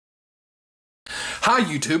Hi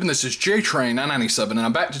YouTube, and this is JTrain997, and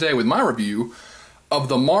I'm back today with my review of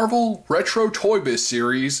the Marvel Retro Toy-Biz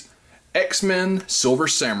series X-Men Silver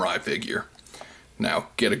Samurai figure. Now,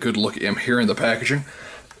 get a good look at him here in the packaging.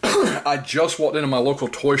 I just walked into my local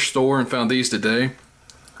toy store and found these today.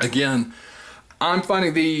 Again, I'm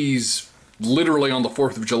finding these literally on the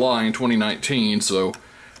 4th of July in 2019, so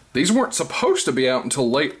these weren't supposed to be out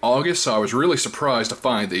until late August, so I was really surprised to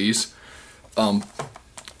find these.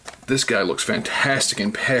 This guy looks fantastic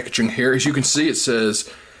in packaging here. As you can see, it says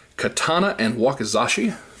Katana and Wakizashi,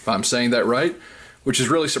 if I'm saying that right, which is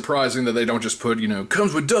really surprising that they don't just put,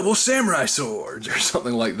 comes with double samurai swords or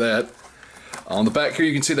something like that. On the back here,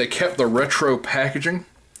 you can see they kept the retro packaging,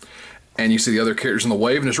 and you see the other characters in the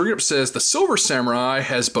wave, and his read-up says, the Silver Samurai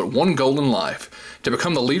has but one goal in life, to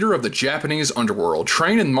become the leader of the Japanese underworld.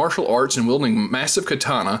 Trained in martial arts and wielding massive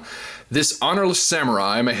katana, this honorless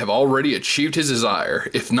samurai may have already achieved his desire,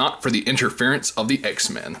 if not for the interference of the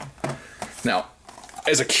X-Men. Now,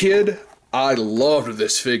 as a kid, I loved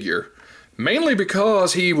this figure, mainly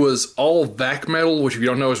because he was all vac metal, which if you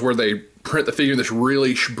don't know is where they print the figure in this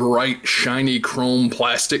really bright, shiny chrome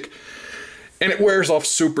plastic, and it wears off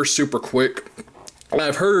super, super quick.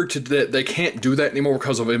 I've heard that they can't do that anymore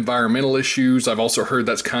because of environmental issues. I've also heard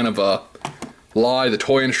that's kind of a lie the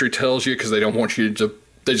toy industry tells you because they don't want you to,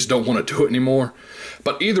 they just don't want to do it anymore.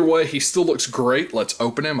 But either way, he still looks great. Let's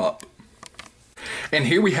open him up. And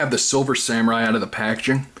here we have the Silver Samurai out of the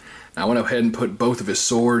packaging. Now, I went ahead and put both of his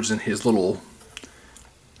swords in his little,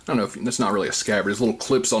 I don't know if that's not really a scabbard, his little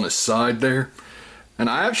clips on his side there. And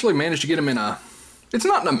I actually managed to get him in a, it's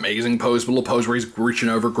not an amazing pose, but a little pose where he's reaching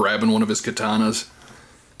over, grabbing one of his katanas.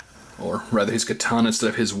 Or rather his katana instead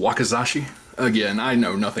of his wakizashi. Again, I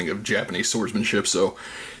know nothing of Japanese swordsmanship, so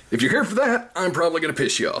if you're here for that, I'm probably going to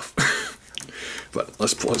piss you off. But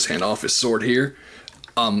let's pull his hand off his sword here.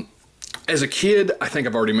 As a kid, I think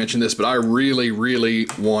I've already mentioned this, but I really, really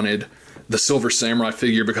wanted the Silver Samurai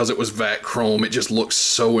figure because it was vac chrome. It just looks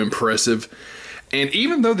so impressive. And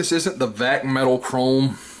even though this isn't the vac metal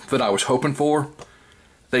chrome that I was hoping for,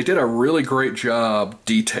 they did a really great job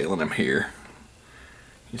detailing him here.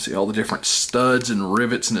 You see all the different studs and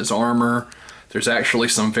rivets in his armor. There's actually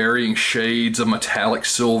some varying shades of metallic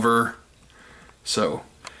silver. So,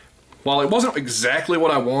 while it wasn't exactly what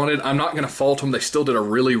I wanted, I'm not going to fault them. They still did a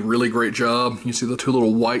really, really great job. You see the two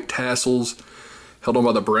little white tassels held on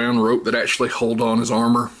by the brown rope that actually hold on his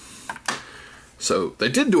armor. So, they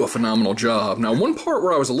did do a phenomenal job. Now, one part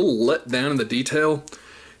where I was a little let down in the detail,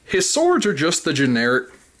 his swords are just the generic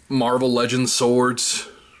Marvel Legends swords.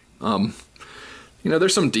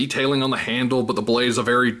 There's some detailing on the handle, but the blade is a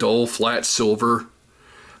very dull, flat silver.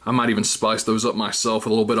 I might even spice those up myself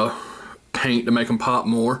with a little bit of paint to make them pop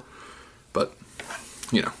more. But,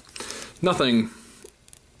 nothing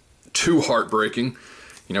too heartbreaking.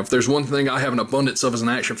 If there's one thing I have an abundance of as an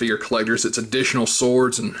action figure collector, it's additional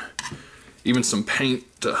swords and even some paint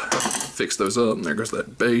to fix those up. And there goes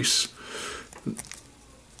that base.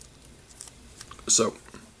 So,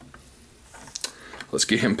 let's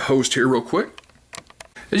get him posed here real quick.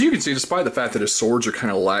 As you can see, despite the fact that his swords are kind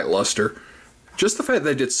of lackluster, just the fact that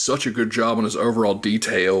they did such a good job on his overall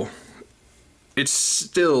detail, it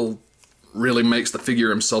still really makes the figure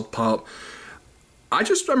himself pop.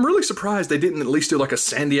 I'm really surprised they didn't at least do like a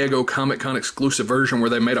San Diego Comic-Con exclusive version where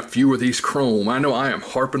they made a few of these chrome. I know I am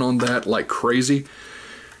harping on that like crazy,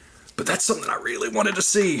 but that's something I really wanted to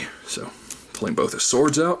see. So, pulling both his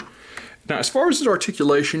swords out. Now, as far as his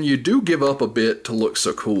articulation, you do give up a bit to look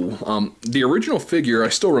so cool. The original figure, I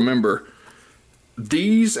still remember,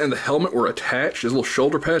 these and the helmet were attached as little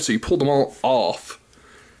shoulder pads, so you pulled them all off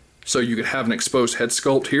so you could have an exposed head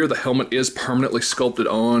sculpt. Here, the helmet is permanently sculpted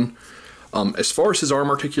on. As far as his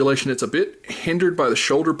arm articulation, it's a bit hindered by the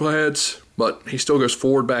shoulder pads, but he still goes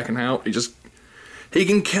forward, back, and out. He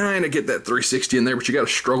can kind of get that 360 in there, but you got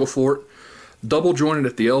to struggle for it. Double jointed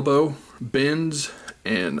at the elbow, bends,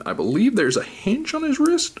 and I believe there's a hinge on his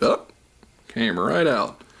wrist. Oh, came right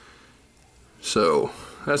out. So,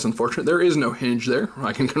 that's unfortunate. There is no hinge there.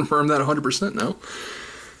 I can confirm that 100% now.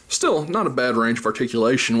 Still, not a bad range of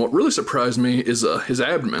articulation. What really surprised me is his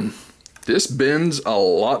abdomen. This bends a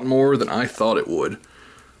lot more than I thought it would.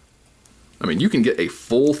 I mean, you can get a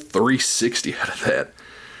full 360 out of that.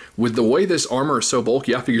 With the way this armor is so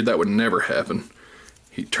bulky, I figured that would never happen.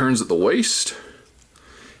 He turns at the waist.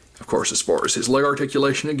 Of course, as far as his leg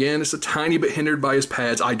articulation, again, it's a tiny bit hindered by his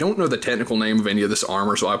pads. I don't know the technical name of any of this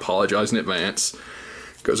armor, so I apologize in advance.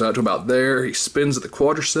 Goes out to about there. He spins at the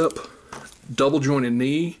quadricep. Double jointed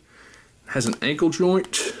knee. Has an ankle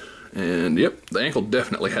joint. And yep, the ankle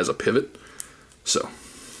definitely has a pivot. So,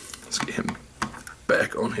 let's get him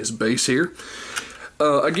back on his base here.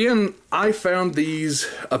 Again, I found these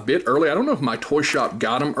a bit early. I don't know if my toy shop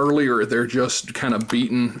got them early or they're just kind of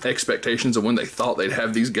beating expectations of when they thought they'd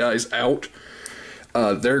have these guys out.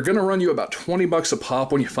 They're going to run you about 20 bucks a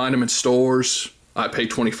pop when you find them in stores. I pay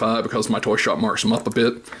 25 because my toy shop marks them up a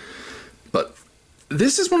bit. But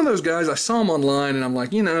this is one of those guys, I saw him online and I'm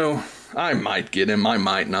like, you know, I might get him, I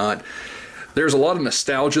might not. There's a lot of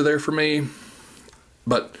nostalgia there for me.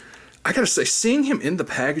 But I gotta say, seeing him in the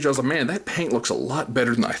package, I was like, man, that paint looks a lot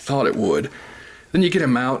better than I thought it would. Then you get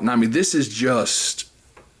him out, and I mean, this is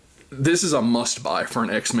a must-buy for an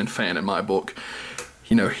X-Men fan in my book.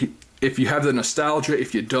 You know, if you have the nostalgia,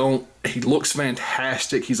 if you don't, he looks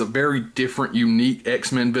fantastic. He's a very different, unique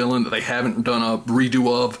X-Men villain that they haven't done a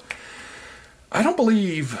redo of. I don't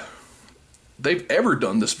believe they've ever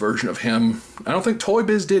done this version of him. I don't think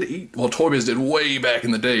Toy-Biz did. Well, Toy-Biz did way back in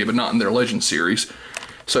the day, but not in their Legend series.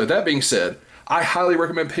 So that being said, I highly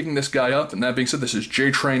recommend picking this guy up. And that being said, this is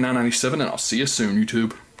JTrain997, and I'll see you soon,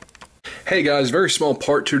 YouTube. Hey guys, very small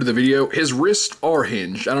part 2 to the video. His wrists are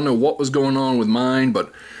hinged. I don't know what was going on with mine,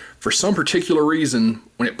 but for some particular reason,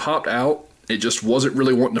 when it popped out, it just wasn't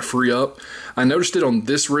really wanting to free up. I noticed it on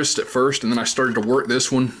this wrist at first, and then I started to work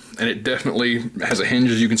this one, and it definitely has a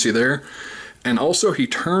hinge, as you can see there. And also, he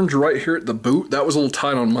turns right here at the boot. That was a little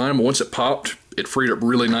tight on mine, but once it popped, it freed up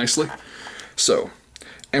really nicely. So,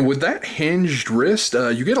 and with that hinged wrist,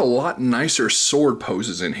 you get a lot nicer sword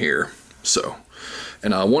poses in here. So,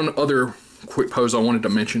 and one other quick pose I wanted to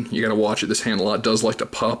mention. You gotta watch it. This hand a lot does like to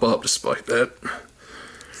pop up despite that.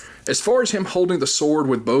 As far as him holding the sword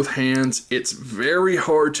with both hands, it's very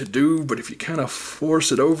hard to do, but if you kind of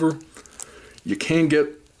force it over, you can get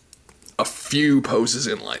a few poses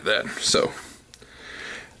in like that. So,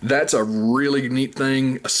 that's a really neat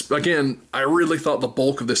thing. Again, I really thought the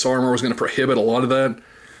bulk of this armor was going to prohibit a lot of that.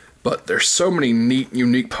 But there's so many neat,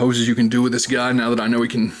 unique poses you can do with this guy now that I know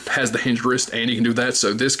he has the hinged wrist and he can do that.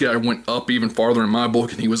 So this guy went up even farther in my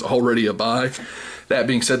book and he was already a buy. That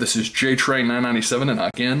being said, this is JTrain997, and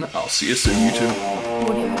again, I'll see you soon,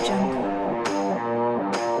 YouTube.